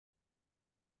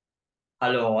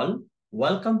Hello all,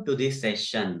 welcome to this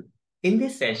session. In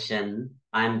this session,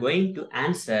 I am going to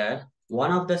answer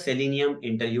one of the Selenium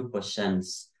interview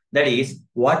questions. That is,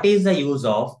 what is the use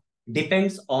of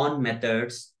depends on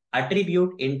methods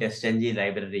attribute in TestNG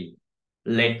library?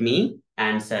 Let me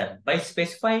answer. By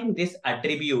specifying this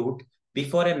attribute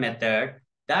before a method,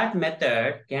 that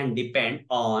method can depend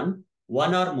on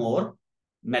one or more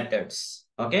methods.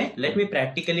 Okay, let me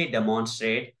practically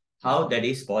demonstrate how that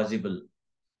is possible.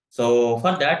 So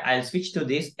for that, I'll switch to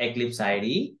this Eclipse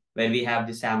IDE where we have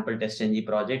the sample TestNG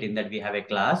project. In that we have a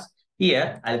class.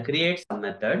 Here, I'll create some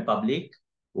method, public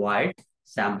void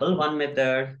sample one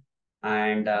method,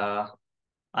 and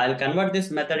I'll convert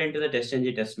this method into the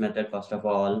TestNG test method first of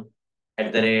all,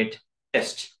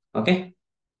 @test. Okay.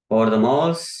 For the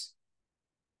mouse,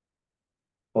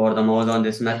 on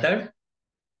this method,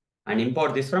 and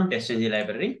import this from TestNG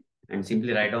library, and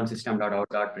simply write down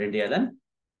system.out.println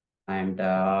and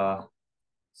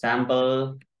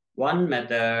sample one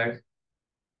method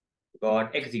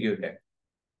got executed.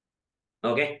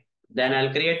 Okay. Then I'll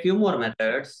create few more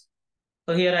methods.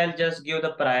 So here I'll just give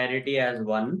the priority as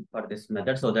 1 for this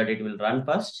method so that it will run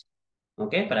first.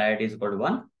 Okay. Priority is equal to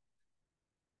 1.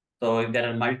 So if there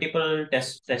are multiple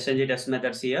TestNG test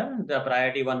methods here, the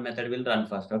priority 1 method will run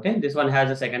first. Okay. This one has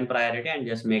a second priority and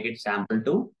just make it sample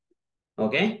 2.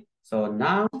 Okay. So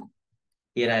now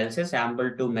here I'll say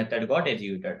sample 2 method got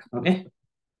executed. Okay.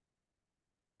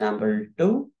 Sample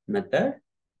 2 method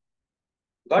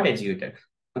got executed.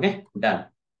 Okay. Done.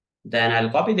 Then I'll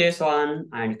copy this one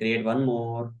and create one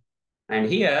more. And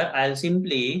here I'll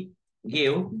simply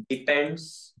give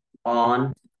depends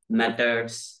on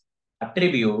methods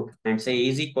attribute and say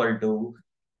is equal to.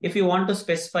 If you want to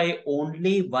specify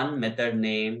only one method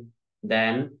name,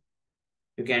 then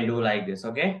you can do like this.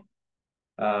 Okay.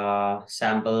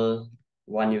 Sample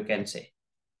one you can say.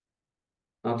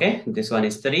 Okay. This one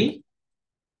is 3.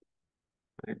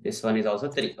 And this one is also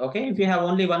 3. Okay. If you have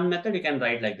only one method, you can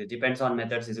write like this. Depends on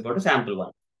methods is equal to sample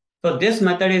 1. So this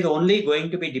method is only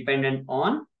going to be dependent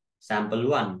on sample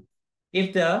 1.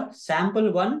 If the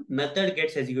sample 1 method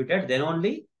gets executed, then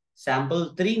only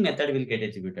sample 3 method will get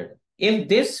executed. If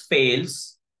this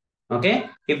fails, okay,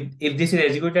 if this is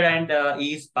executed and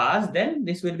is passed, then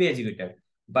this will be executed.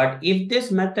 But if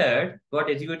this method got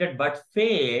executed but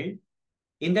failed,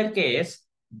 in that case,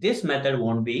 this method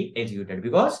won't be executed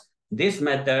because this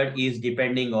method is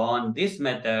depending on this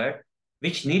method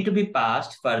which need to be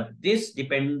passed for this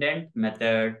dependent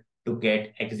method to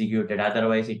get executed.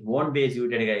 Otherwise, it won't be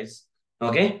executed, guys.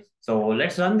 Okay, so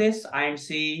let's run this and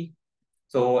see.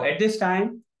 So at this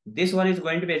time, this one is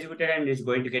going to be executed and is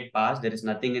going to get passed. There is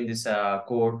nothing in this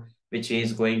code which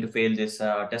is going to fail this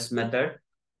test method.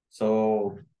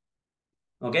 So,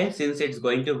 okay, since it's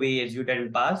going to be executed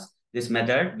and passed, this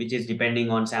method, which is depending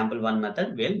on sample one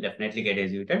method, will definitely get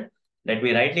executed. Let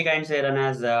me right click and say run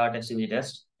as TestNG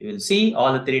test. You will see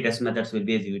all the 3 test methods will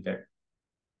be executed.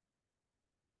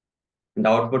 In the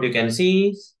output, you can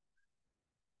see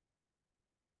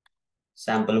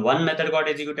sample 1 method got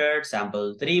executed,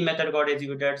 sample 3 method got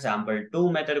executed, sample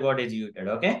 2 method got executed.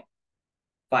 Okay,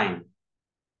 fine.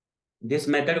 This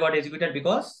method got executed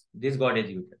because this got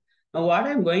executed. Now, what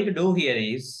I'm going to do here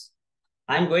is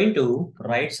I'm going to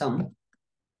write some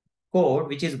code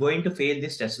which is going to fail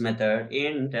this test method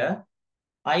int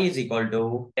I is equal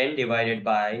to 10 divided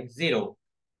by 0.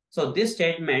 So this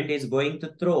statement is going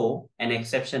to throw an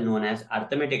exception known as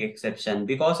arithmetic exception.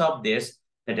 Because of this,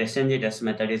 the TestNG test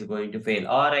method is going to fail.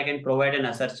 Or I can provide an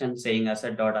assertion saying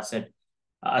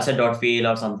asset.fail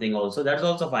or something also. That's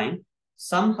also fine.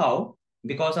 Somehow,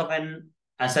 because of an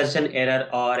assertion error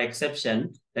or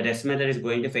exception, the test method is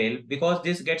going to fail. Because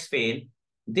this gets failed,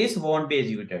 this won't be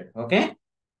executed. Okay?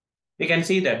 We can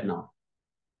see that now.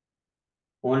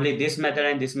 Only this method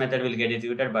and this method will get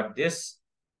executed, but this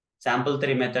sample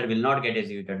 3 method will not get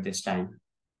executed this time.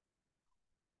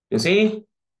 You see,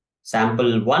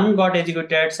 sample 1 got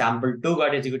executed, sample 2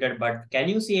 got executed, but can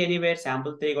you see anywhere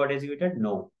sample 3 got executed?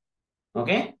 No.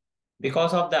 Okay?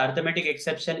 Because of the arithmetic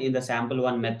exception in the sample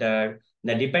 1 method,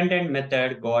 the dependent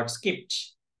method got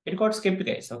skipped. It got skipped,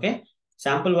 guys. Okay?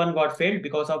 Sample 1 got failed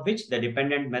because of which the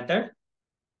dependent method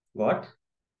got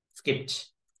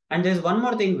skipped. And there's one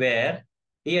more thing where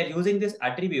here using this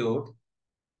attribute,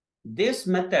 this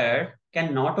method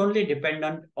can not only depend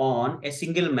on a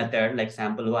single method like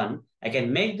sample 1, I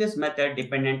can make this method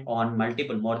dependent on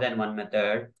multiple, more than one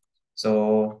method.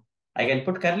 So I can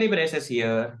put curly braces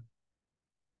here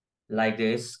like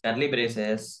this, curly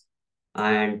braces,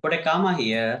 and put a comma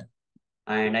here.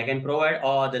 And I can provide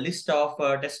the list of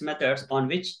test methods on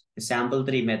which the sample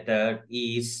 3 method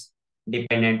is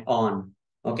dependent on.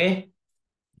 Okay.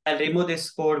 I'll remove this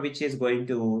code which is going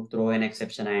to throw an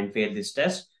exception and fail this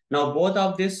test. Now, both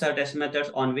of these test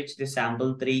methods on which the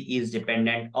sample 3 is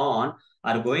dependent on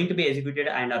are going to be executed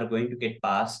and are going to get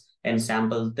passed, and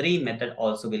sample 3 method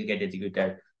also will get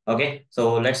executed. Okay,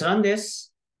 so let's run this.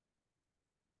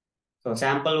 So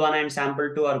sample 1 and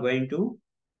sample 2 are going to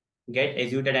get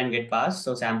executed and get passed.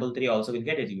 So sample 3 also will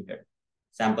get executed.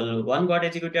 Sample 1 got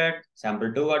executed,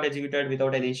 sample 2 got executed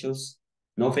without any issues,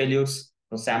 no failures.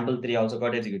 So sample 3 also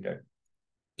got executed.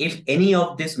 If any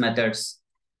of these methods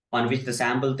on which the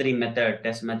sample 3 method,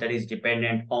 test method is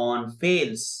dependent on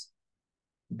fails,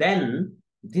 then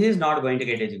this is not going to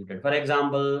get executed. For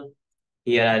example,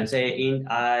 here I'll say int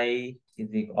I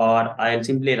is equal, or I'll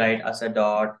simply write as a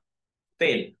dot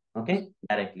fail. Okay,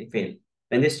 directly fail.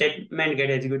 When this statement get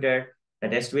executed, the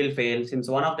test will fail since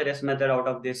one of the test method out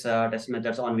of this test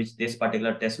methods on which this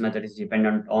particular test method is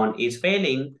dependent on is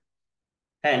failing.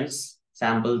 Hence,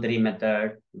 sample 3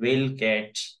 method will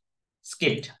get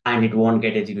skipped and it won't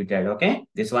get executed. Okay,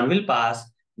 this one will pass.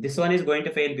 This one is going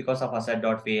to fail because of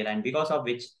asset.fail, and because of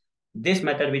which this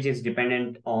method which is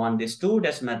dependent on these two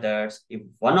test methods, if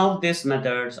one of these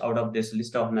methods out of this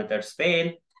list of methods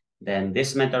fail, then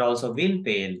this method also will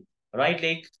fail. Right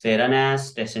click, say run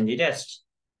as TestNG test.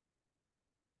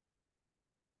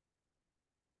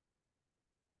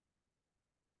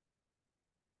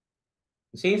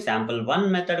 See, sample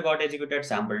 1 method got executed,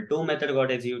 sample 2 method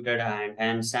got executed,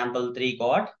 and sample 3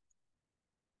 got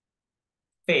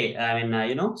fail. I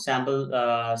mean, sample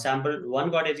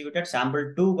 1 got executed,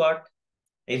 sample 2 got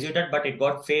executed, but it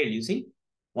got failed. You see,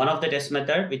 one of the test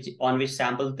method which on which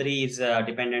sample 3 is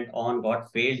dependent on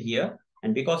got failed here,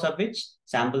 and because of which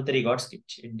sample 3 got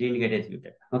skipped. It didn't get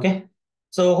executed. Okay.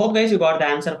 So hope guys you got the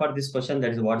answer for this question.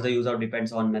 That is what's the use of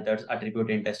depends on methods attribute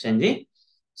in TestNG.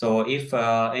 So if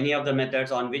any of the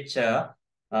methods on which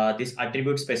this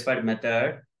attribute specified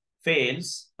method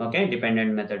fails, okay,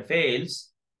 dependent method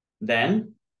fails,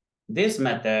 then this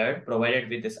method provided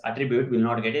with this attribute will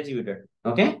not get executed.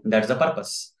 Okay, that's the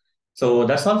purpose. So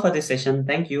that's all for this session.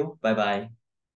 Thank you. Bye bye.